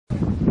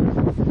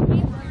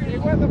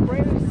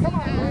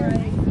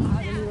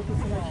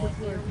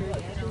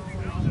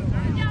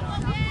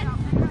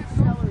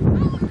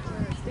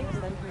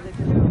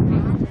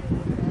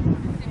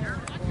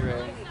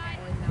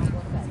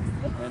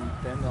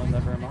Then they'll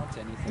never amount to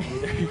anything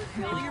either.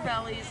 Fill your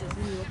bellies as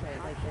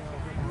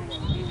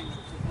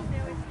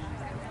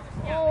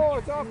oh,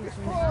 it's off the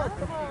floor.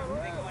 Come on.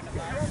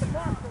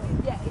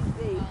 yeah,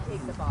 they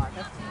take the box.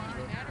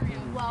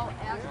 Well,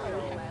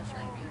 actually, last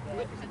night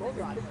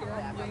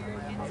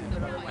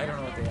I don't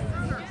know what they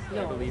are.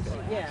 No, I believe it.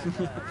 Yeah.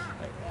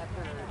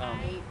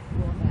 After 8,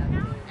 we'll have the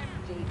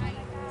JV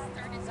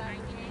start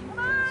game.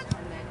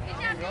 And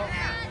then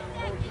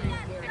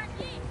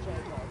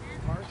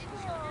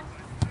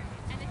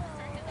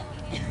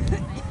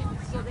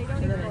so they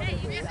don't even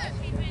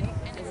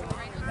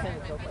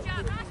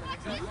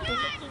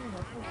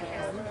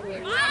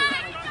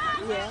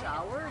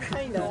shower,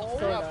 kind of.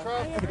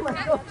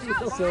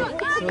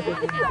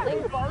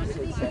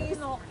 Varsity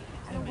game, a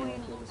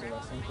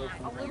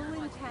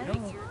little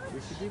intense. We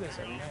should do this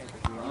every night.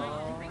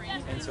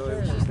 And so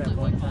it was just that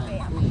one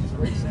time. He's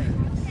great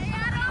saying.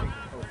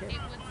 Okay.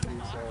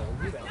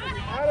 We'll do that.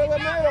 Out of the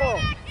middle.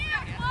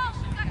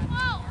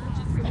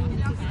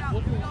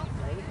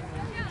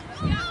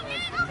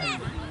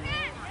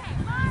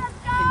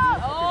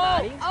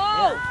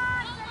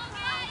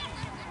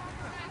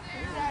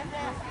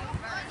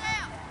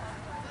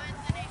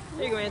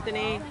 There you go,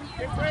 Anthony.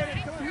 Get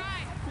ready. Come on.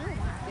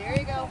 There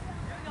you go.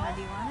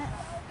 Do you want it?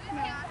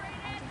 No.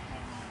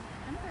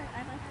 I'm good. I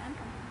like it. I'm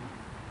comfortable.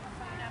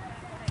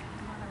 You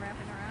want to wrap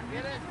it around?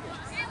 Get it.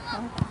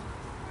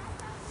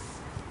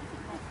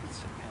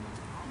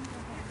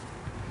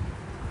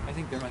 I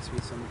think there must be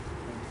some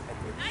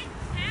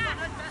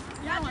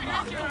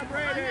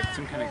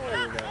kind of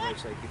curve out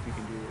which, like, if you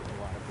can do a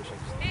lot of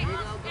push-ups.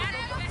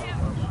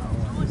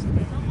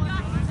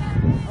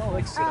 Oh,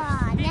 like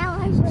sit-ups. Now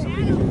I'm Somebody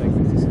can do like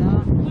this.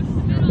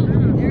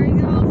 There you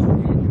go.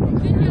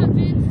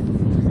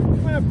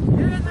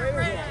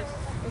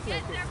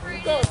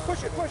 Go,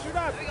 push it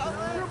up.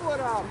 Dribble it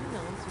out.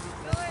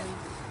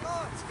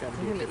 It's got to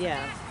be a different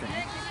Yeah.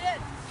 thing.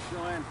 Go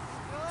in.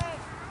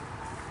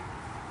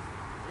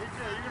 You're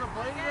going to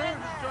play today or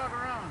just jog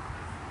around?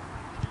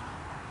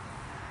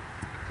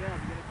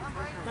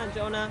 Come on,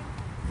 Jonah.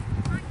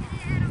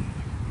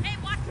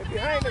 Get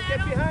behind him.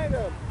 Get behind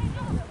him.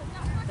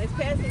 Nice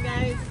passing,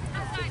 guys.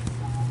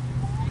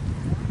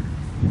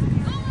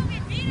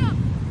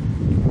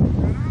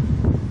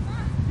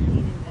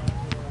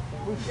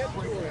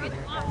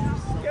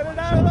 Get it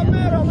out of the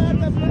middle, not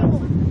the middle.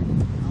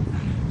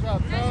 Good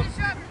job, Tom.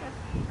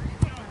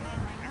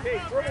 Okay,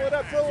 dribble it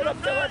up, still lots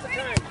of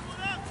time.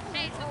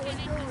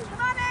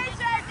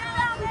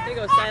 There you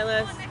go,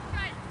 Silas.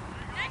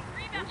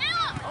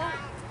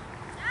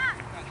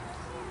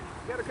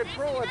 You gotta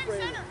control it,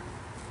 Brady.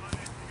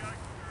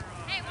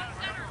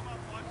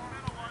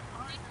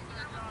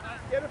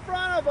 Get in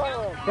front of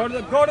him. Go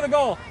to the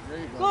goal.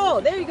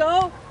 Goal. There you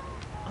go.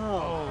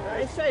 Oh,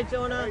 nice try,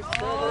 Jonah. Nice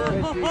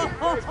try.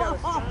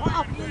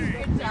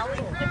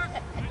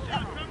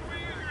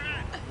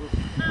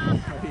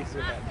 These are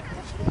bad.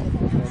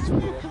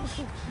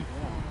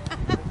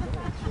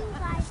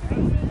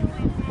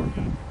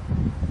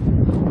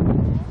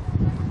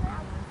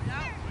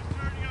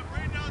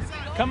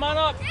 Come on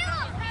up.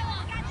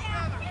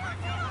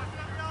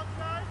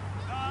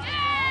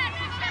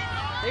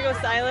 There you go,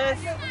 Silas.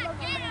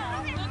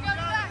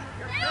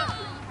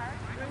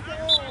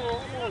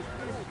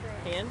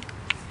 Hand.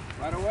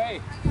 Right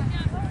away.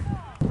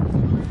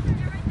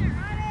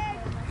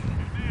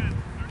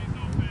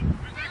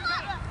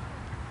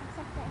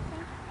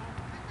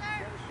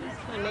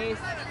 Come on, Mace.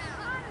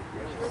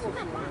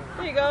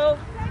 There you go.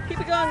 Keep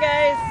it going,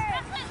 guys.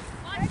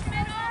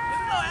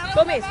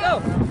 Go, Mace,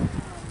 go.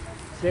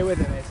 Stay with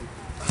it, Macy.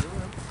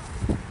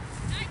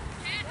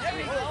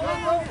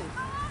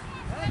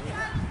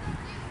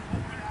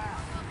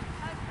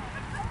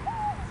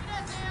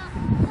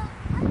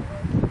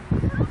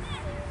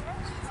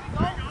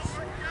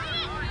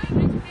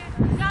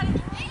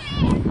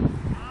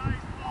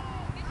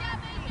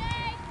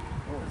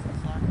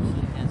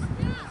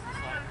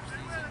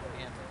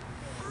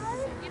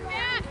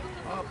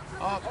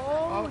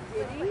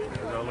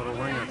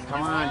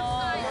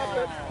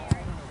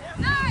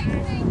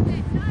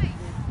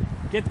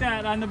 Get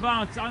that on the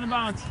bounce, Ooh, that was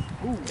close.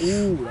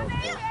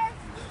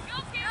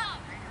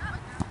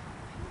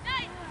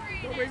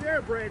 Over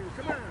there, Brady.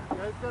 Come on.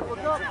 Guys, gotta look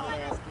up.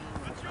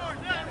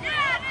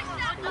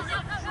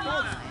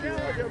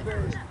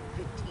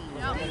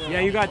 Yeah,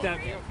 you got that.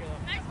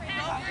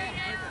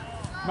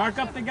 Mark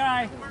up the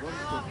guy.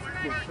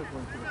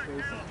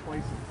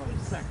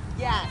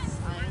 Yes,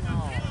 I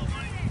know.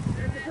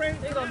 There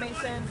you go,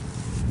 Mason.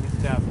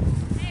 Step.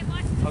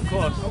 How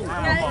close?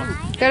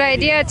 Almost. Good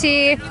idea,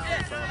 T.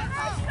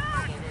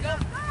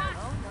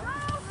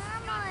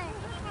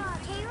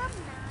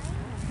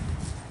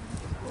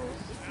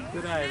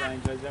 Good eye, line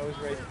judge. That was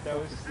right. That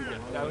was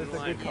the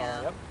good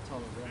call. Yep.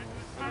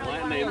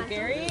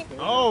 Gary.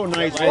 Oh,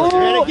 nice. Try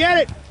to get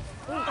it.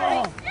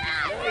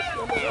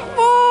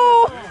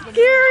 Oh!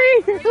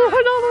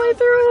 Going all the way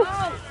through.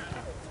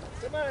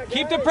 Come on,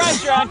 Keep the guys.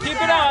 pressure on. Keep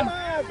it on. Come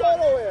on, go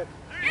to it.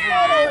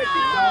 Go to it.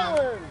 Keep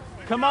going.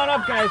 Come on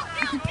up, guys.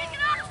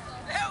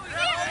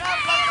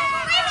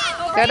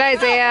 Good,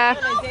 Isaiah.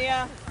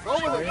 Go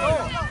with it. Go.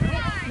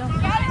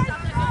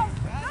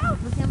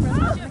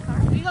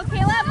 Go,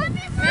 Caleb.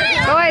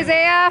 Go,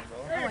 Isaiah.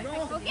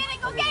 Go get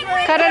it, go get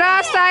it. Cut it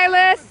off,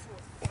 Silas.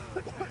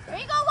 There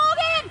you go,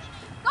 Logan.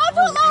 Go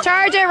to it, Logan.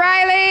 Charge it,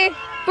 Riley.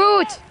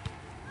 Boot.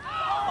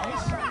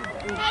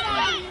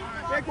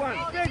 Big one.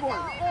 Big one.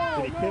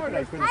 Oh, Lord.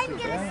 I'm gonna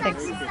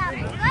Thanks. something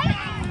right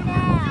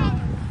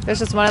now. There's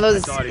just one of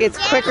those. It's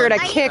quicker to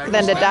kick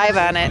than to dive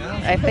on it.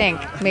 I think,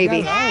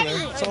 maybe. Daddy,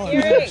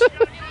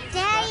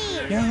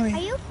 Yeah, are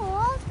you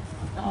cold?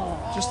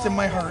 just in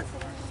my heart.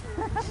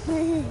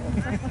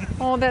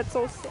 Oh, that's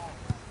so sick.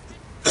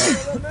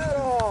 The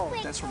middle.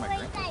 That's where my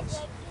grandpa is.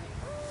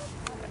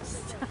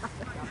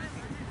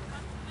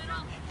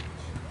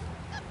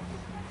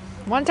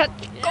 One touch.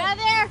 Out of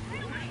there.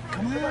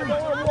 Come I on.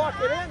 don't want to walk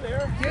it in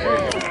there.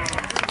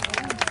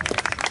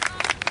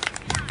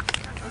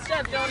 Good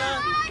stuff,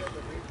 Jonah.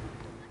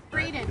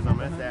 Because I'm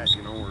at that,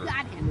 you know, where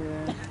Got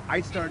him.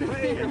 I started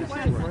and this is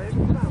where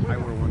I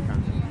wear one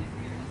contact.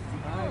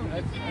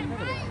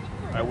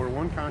 I wear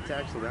one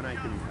contact, so then I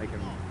can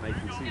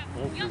see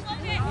full distance.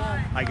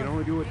 I can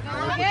only do it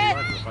only with the left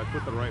one. If I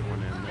put the right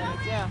one in, then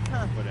Yeah.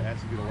 Huh. but it has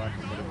to be the left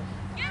one.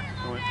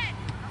 But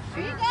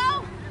There you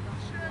go.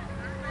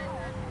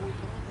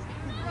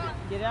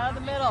 Get out of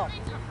the middle.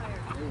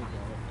 There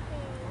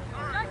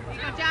you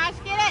go, Josh.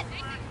 Get it.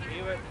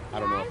 I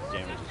don't know if it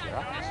damages your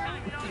eyes,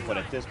 but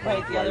at this Right,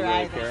 point, the do I other really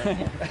eye care?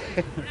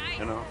 there.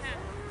 You know,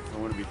 I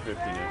want to be 50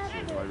 next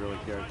year. Do I really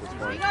care at this There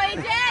point? you go,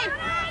 AJ.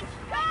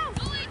 Go.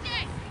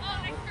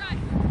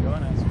 Go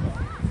on, Isaiah.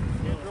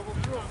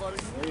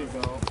 There you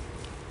go.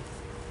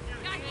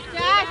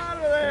 Josh. Out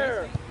of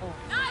there.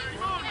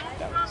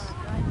 That was.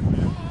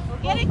 Go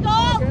get it,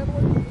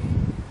 goal.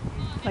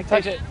 Like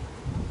Touch it.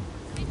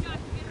 There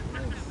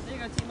you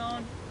go,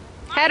 Timon.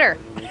 Header.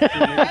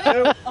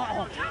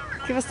 Oh,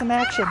 Give us some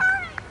action.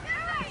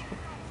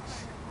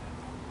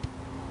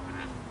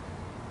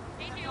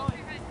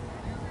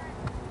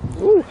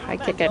 Ooh, high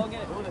kick it. go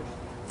get it.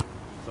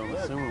 So I'm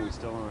assuming we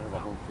still don't have a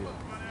home field.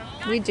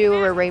 We do.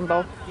 We're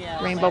Rainbow.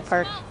 Yeah. Rainbow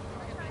Park.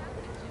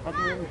 How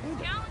come we haven't played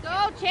that? Go,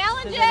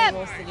 challenge Because they him.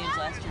 lost the games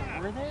last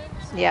year. Were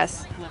they?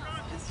 Yes. Flipped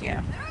this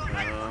year.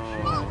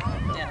 Yeah.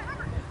 Oh. Yeah.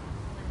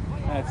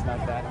 That's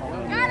not that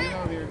home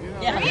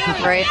anymore.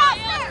 Yeah. Right.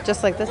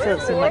 Just like this,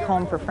 it seemed like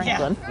home for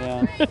Franklin.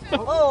 Yeah.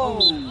 Oh.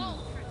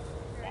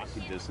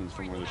 Walking distance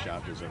from where the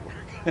shop is at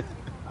work.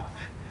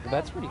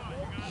 That's pretty.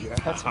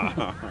 That's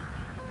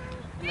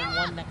And then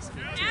one next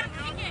week.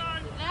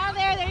 Now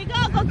there you go.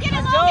 Go get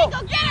it, Logan.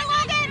 Go get it,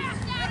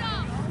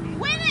 Logan.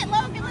 Win it,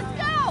 Logan. Let's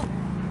go.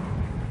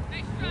 There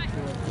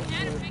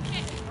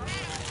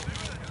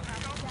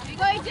you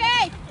go,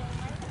 AJ.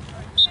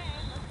 So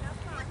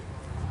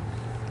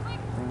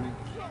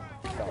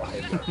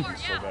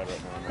bad right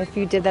now. If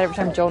you did that every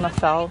time Jonah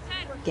fell,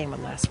 game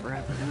would last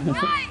forever.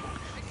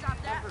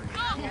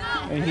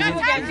 And he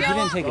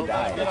didn't take a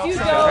dive. You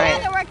go. Right.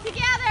 Together, work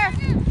together.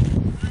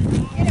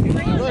 Get it,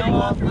 Brandon. Good,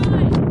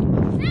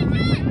 Noah.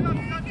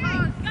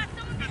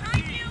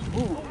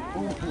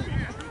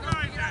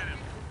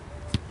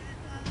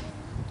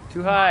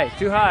 Too high.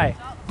 Too high.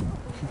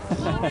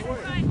 I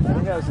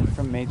think that was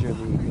from Major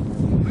League.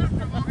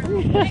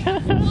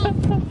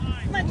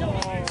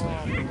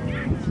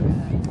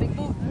 Big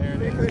boot.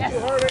 Too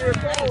hard on your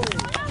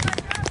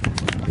toes.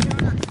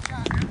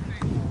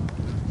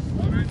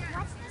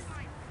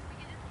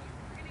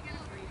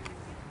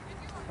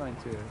 Going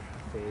through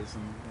a phase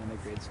in the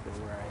grade school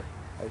where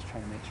I was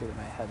trying to make sure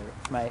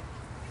that my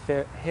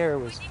hair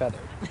was feathered.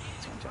 That's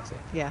what I'm trying to say.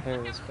 Yeah. Hair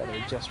was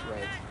feathered just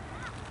right.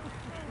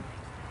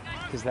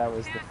 Because that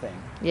was the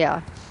thing.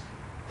 Yeah.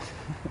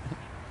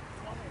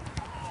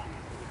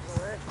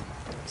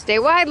 Stay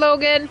wide,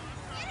 Logan.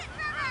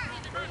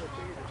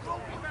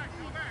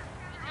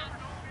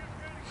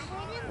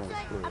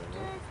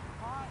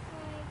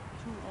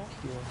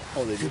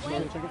 Oh, they just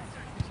want to check it?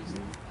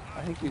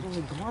 I think you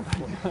only gone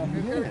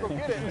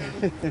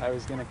I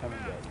was gonna come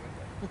and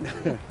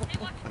get you.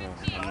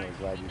 I'm really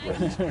glad you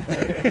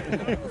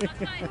did.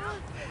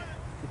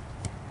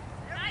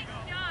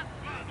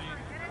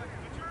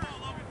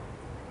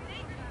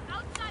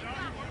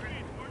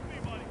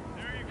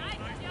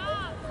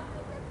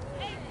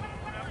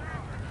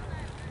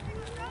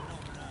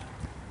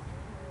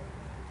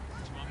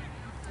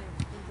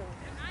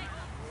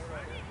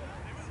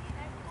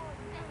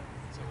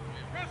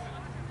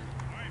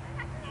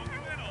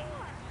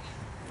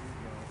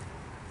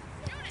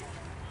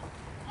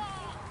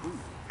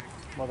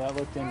 Well, that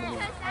looked into me.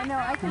 I know,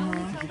 I can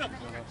Is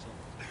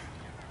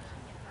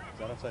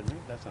that outside me?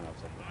 That's not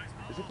outside me.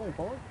 Is he playing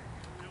forward?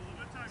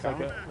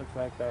 Looked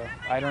like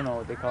I don't know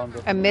what they call him.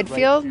 A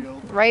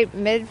midfield? Right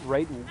mid?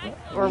 Right.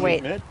 Or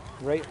wait. Mid?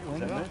 Right Is wing.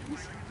 that mid?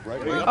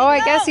 Right wing? Oh, I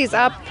guess he's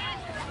up.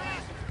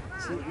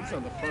 He's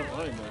on the front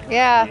line now.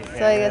 Yeah.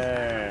 So I guess.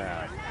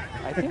 Yeah.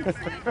 I think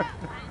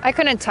I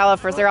couldn't tell at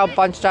first. They're all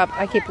bunched up.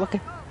 I keep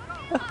looking.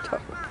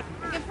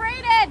 Get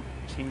Braden.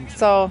 change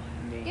So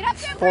Get up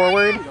there,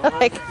 forward. Braden.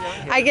 Like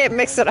I get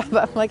mixed it up.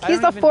 I'm like, I he's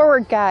don't the even-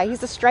 forward guy. He's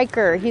the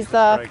striker. He's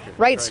the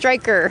right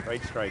striker.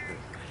 Right striker.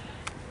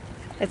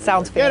 It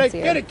sounds Get it,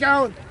 fancier. get it,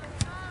 Colin.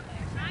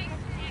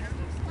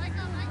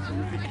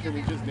 Can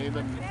we just name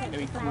them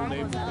any cool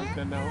names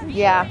then now?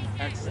 Yeah,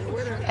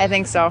 Excellent. I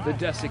think so. the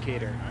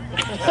desiccator.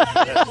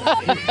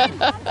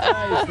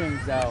 Tries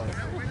things out.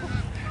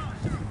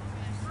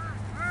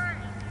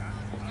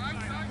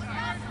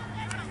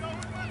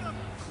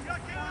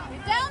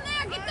 Get down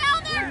there. Get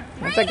down there.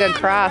 That's a good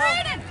cross.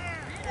 Braden.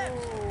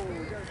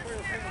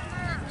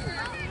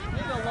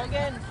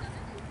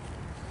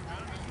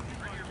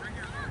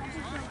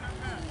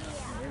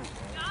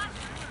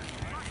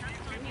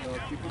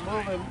 Keep it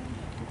moving.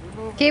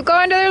 Keep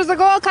going till there's the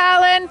goal,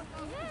 Colin.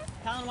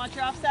 Colin, watch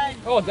your offside.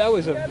 Oh, that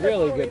was a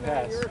really good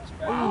pass.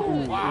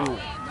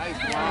 Nice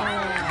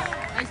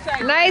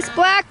try. Nice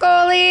black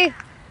goalie.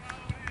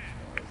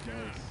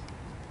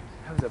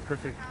 That was a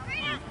perfect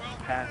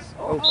pass.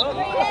 Oh,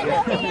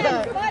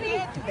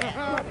 Buddy.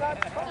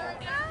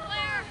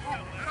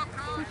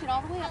 Push it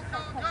all the way up.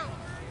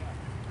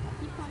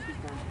 Keep going, keep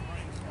going.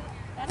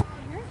 That up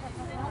here?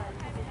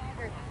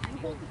 You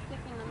hold the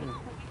sticking on this.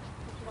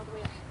 Push it all the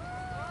way up.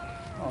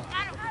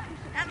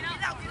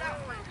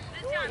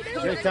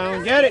 Get it,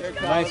 Colin, get it.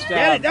 nice job.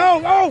 Get it, no,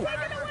 go.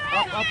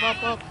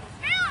 Up.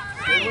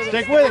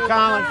 Stick with it,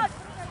 Colin.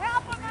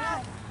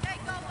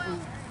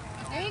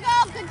 There you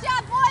go. Good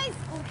job, boys.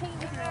 Oh, Kate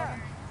was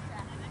there.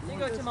 There you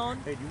go, Timon.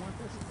 Hey, do you want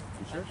this?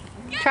 You sure?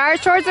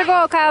 Charge towards the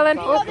goal, Colin.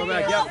 Oh, go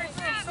back,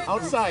 yep.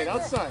 Outside.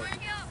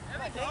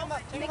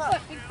 Big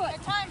foot.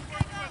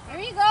 There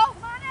you go.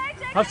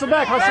 Hustle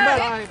back.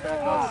 Outside.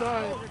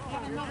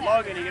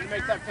 Logan, you gonna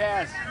make that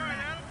pass.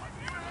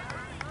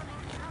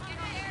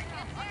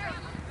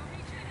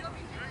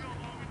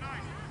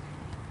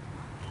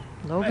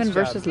 Logan Nice job.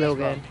 versus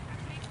Logan.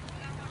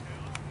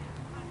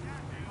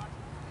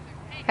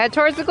 Head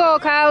towards the goal,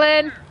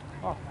 Colin.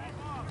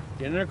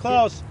 Get in there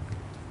close.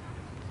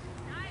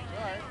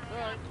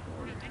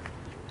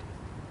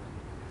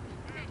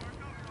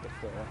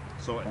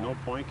 So at no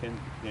point can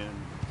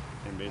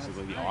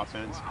basically the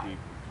offense be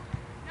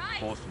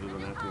closer to the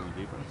net than the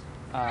defense.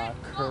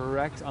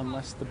 Correct,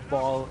 unless the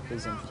ball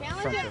is in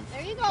Challenge front him. of.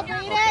 There you go,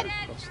 Braden.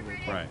 Absolutely.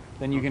 Right.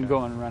 Then you can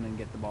go and run and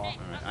get the ball. All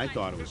right. I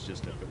thought it was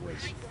just if it was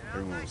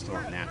everyone was still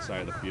on that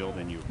side of the field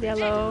and you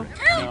Yellow.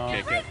 basically No.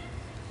 kick it,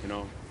 you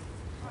know.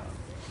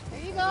 There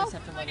you You go. just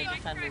have to let a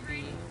defender be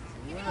basically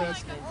in There you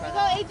front go,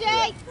 of AJ.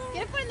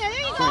 Get a foot in there. There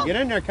you go. Get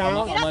in there,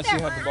 Colin. Get up Unless you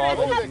there. have the ball,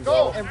 then you can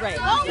go. Right.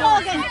 Go,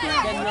 Logan.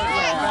 Then you're not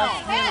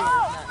outside.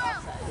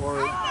 Or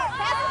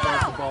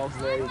once the ball's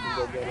there, you can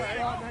go get it.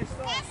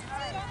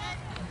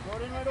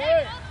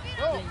 Yeah,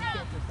 you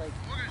can't just like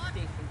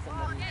station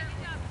somebody.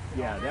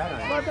 Yeah, that I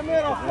Flood the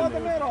middle. Oh,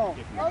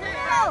 there you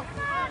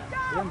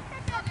go.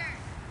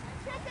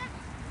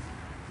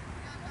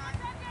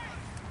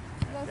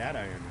 that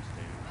I understand.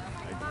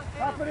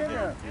 Pop it in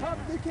there.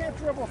 You can't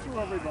dribble through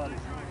everybody.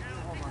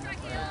 Come on,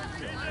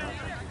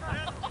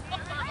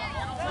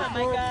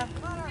 Micah.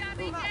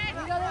 There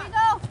you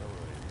go.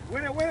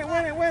 Win it.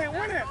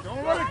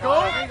 Don't let it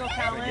There you go,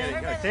 Colin.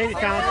 Take it,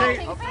 Colin.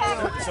 Take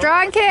it.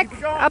 Strong kick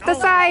up the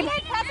side.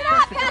 Pass it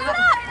up.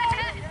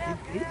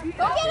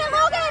 Go get it,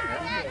 Logan.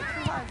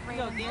 There you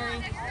go, Gary.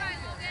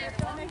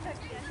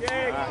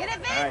 Get it,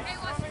 Vince.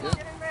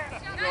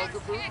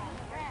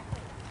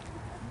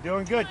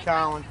 Doing good,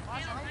 Colin.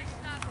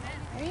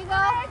 There you go.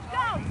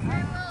 There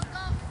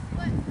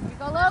you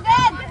go,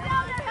 Logan. There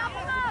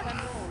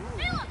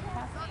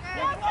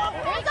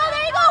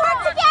you go.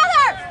 Work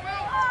together.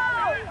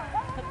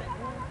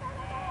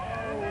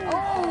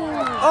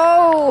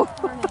 Oh.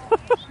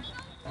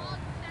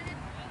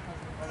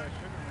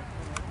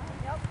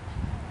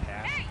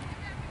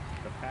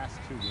 The past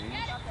 2 games,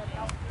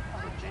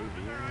 the JV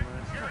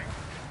anyways.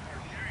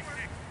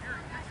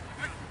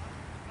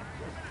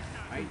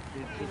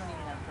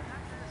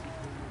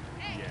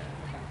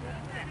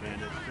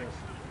 And it's just,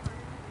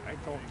 I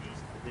told them this,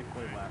 they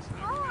played last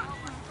night,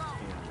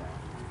 and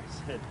I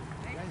said,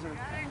 you guys aren't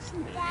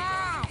passing it. I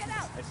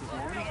said,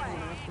 we're not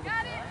going after the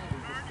ball,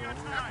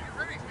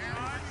 we're just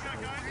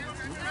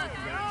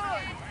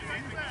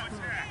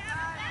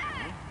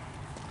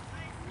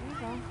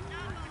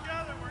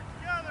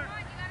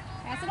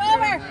Pass it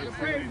over.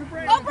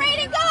 Go,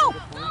 Braden, go.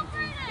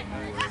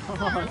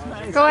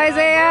 Go,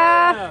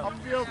 Isaiah.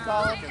 Upfield,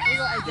 Colin. There you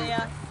go,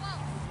 Isaiah.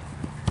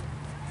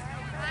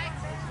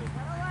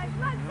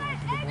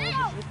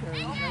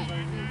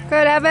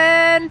 Good,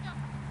 Evan.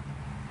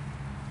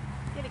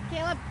 Get it,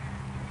 Caleb.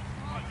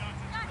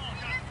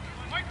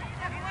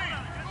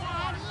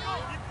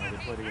 They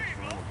played against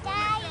Toronto.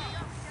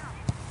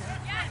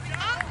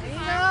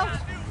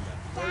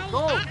 There you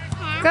go.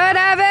 Good,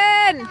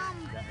 Evan.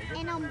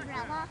 An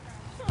umbrella.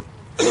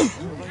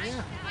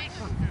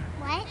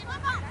 What?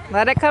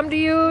 Let it come to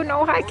you.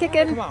 No high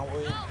kicking. There you go.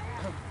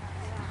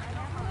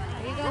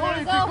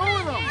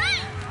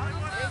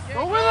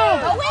 Go with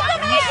him. Go with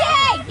him, AJ.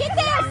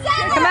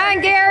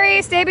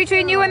 stay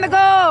between you and the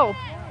goal.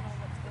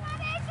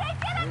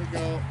 There you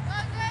go.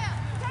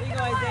 There you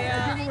go,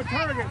 Isaiah. Give him a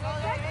target.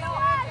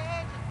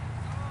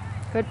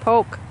 Good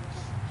poke.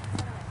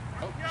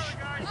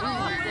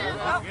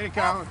 Get it,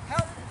 Colin.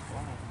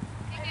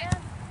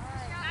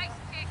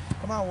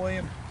 Come on,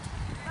 William.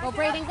 Go,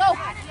 Brayden, go.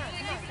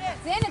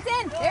 It's in, it's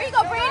in. There you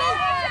go, Brayden.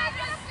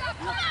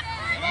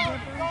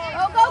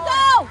 Go, go,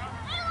 go.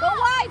 Go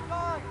wide.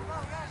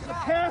 Get a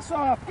pass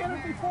off. Get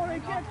it before they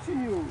get to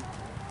you.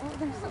 Don't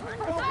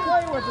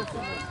play with it.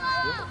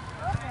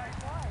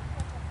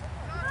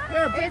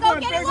 There, There you big go, one,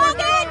 get big it, one.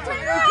 Logan. Turn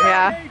it around.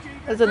 Yeah,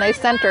 that's a nice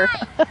center.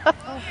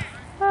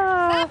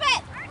 Stop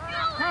it.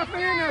 Pop it in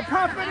there,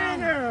 pop it in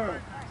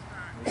there.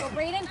 Go,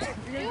 Brayden.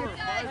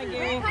 Hi,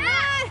 Gary. Come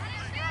on.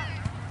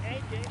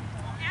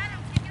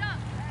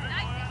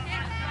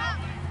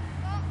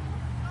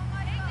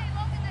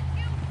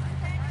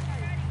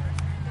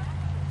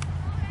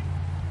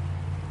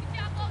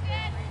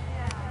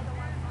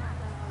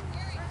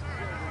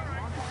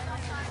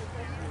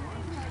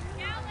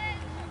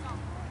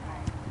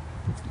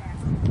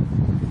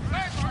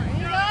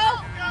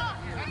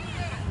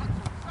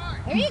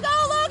 There you go,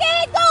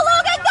 Logan! Go,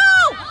 Logan, go!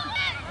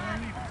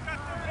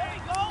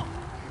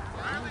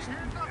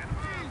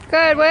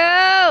 Good,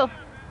 Will.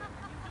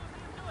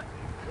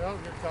 Well,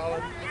 good,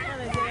 Colin.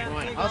 Come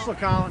on, hustle,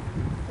 Colin.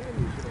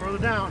 Further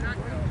down.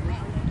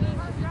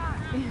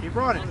 He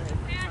brought it.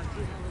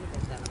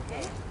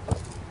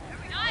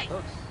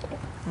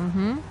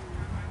 Mm-hmm. Here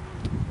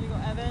you go,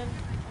 Evan.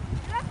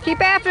 Keep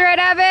after it,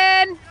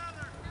 Evan.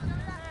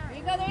 There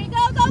you go, there you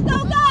go, go,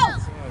 go, go!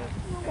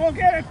 Go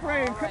get it,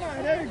 Brayden. Come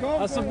on, there you go.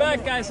 Hustle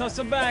back, guys.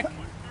 Hustle back.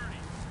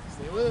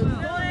 Stay with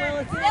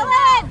it. Still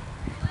in!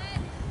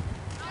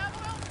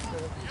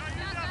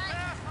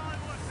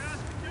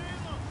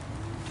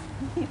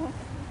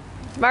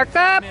 Mark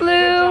up, Good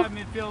Blue. job,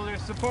 midfielders.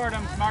 Support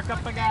him. Mark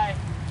up a guy.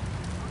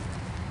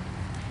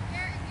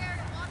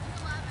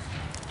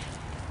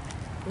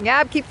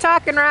 Yep, keep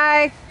talking,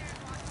 Rye.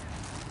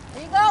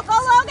 There you go, go,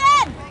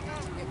 Logan!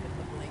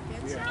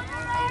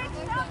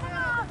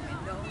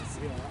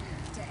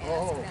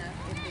 Oh.